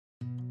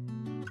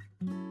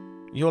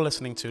You're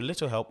listening to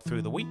Little Help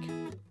Through the Week,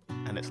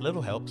 and it's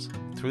Little Helps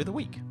Through the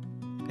Week.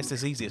 It's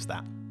as easy as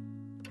that.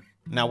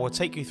 Now we'll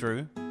take you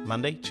through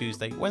Monday,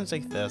 Tuesday, Wednesday,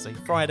 Thursday,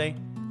 Friday,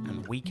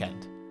 and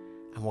weekend.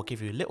 And we'll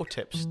give you little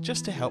tips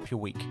just to help your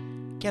week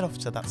get off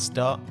to that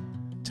start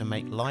to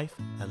make life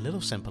a little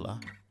simpler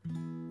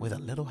with a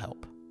little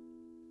help.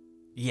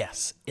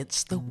 Yes,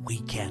 it's the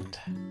weekend.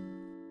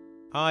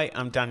 Hi,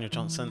 I'm Daniel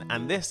Johnson,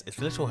 and this is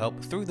Little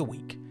Help Through the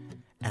Week.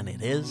 And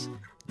it is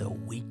the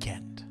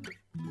weekend.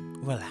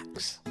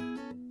 Relax.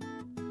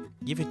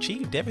 You've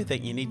achieved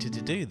everything you needed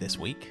to do this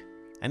week.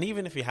 And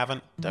even if you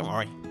haven't, don't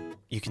worry.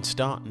 You can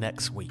start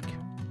next week.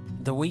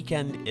 The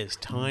weekend is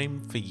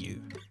time for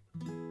you.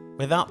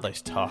 Without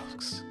those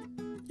tasks,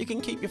 you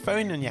can keep your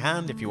phone in your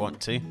hand if you want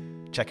to.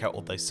 Check out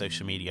all those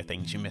social media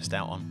things you missed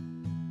out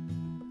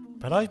on.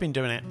 But I've been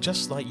doing it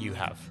just like you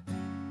have.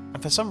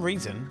 And for some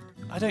reason,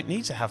 I don't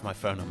need to have my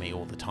phone on me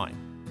all the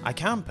time. I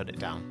can put it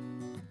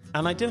down.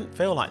 And I didn't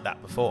feel like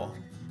that before,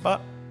 but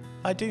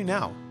I do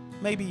now.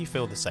 Maybe you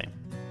feel the same.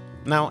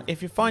 Now,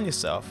 if you find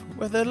yourself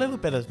with a little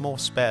bit of more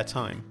spare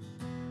time,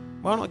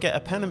 why not get a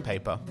pen and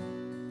paper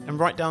and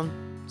write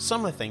down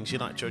some of the things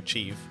you'd like to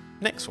achieve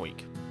next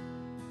week,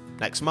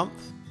 next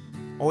month,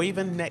 or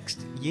even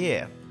next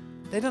year.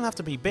 They don't have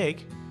to be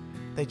big,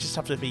 they just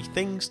have to be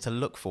things to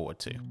look forward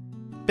to.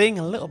 Being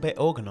a little bit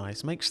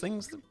organised makes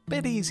things a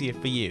bit easier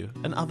for you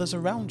and others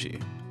around you.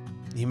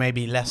 You may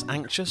be less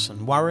anxious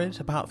and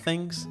worried about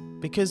things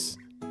because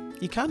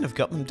you kind of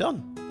got them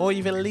done, or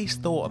you've at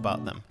least thought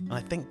about them. And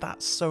I think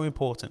that's so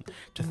important,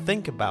 to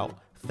think about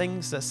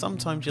things that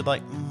sometimes you're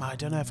like, I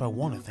don't know if I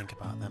want to think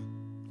about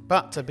them.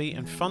 But to be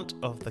in front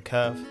of the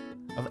curve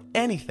of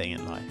anything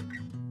in life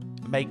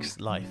makes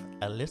life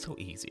a little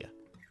easier.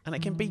 And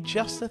it can be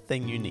just the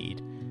thing you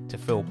need to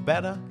feel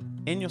better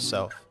in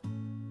yourself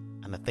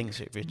and the things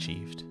that you've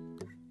achieved.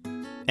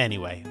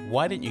 Anyway,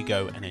 why don't you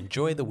go and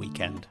enjoy the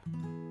weekend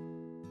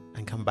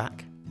and come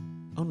back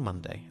on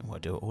Monday and we'll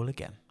do it all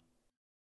again.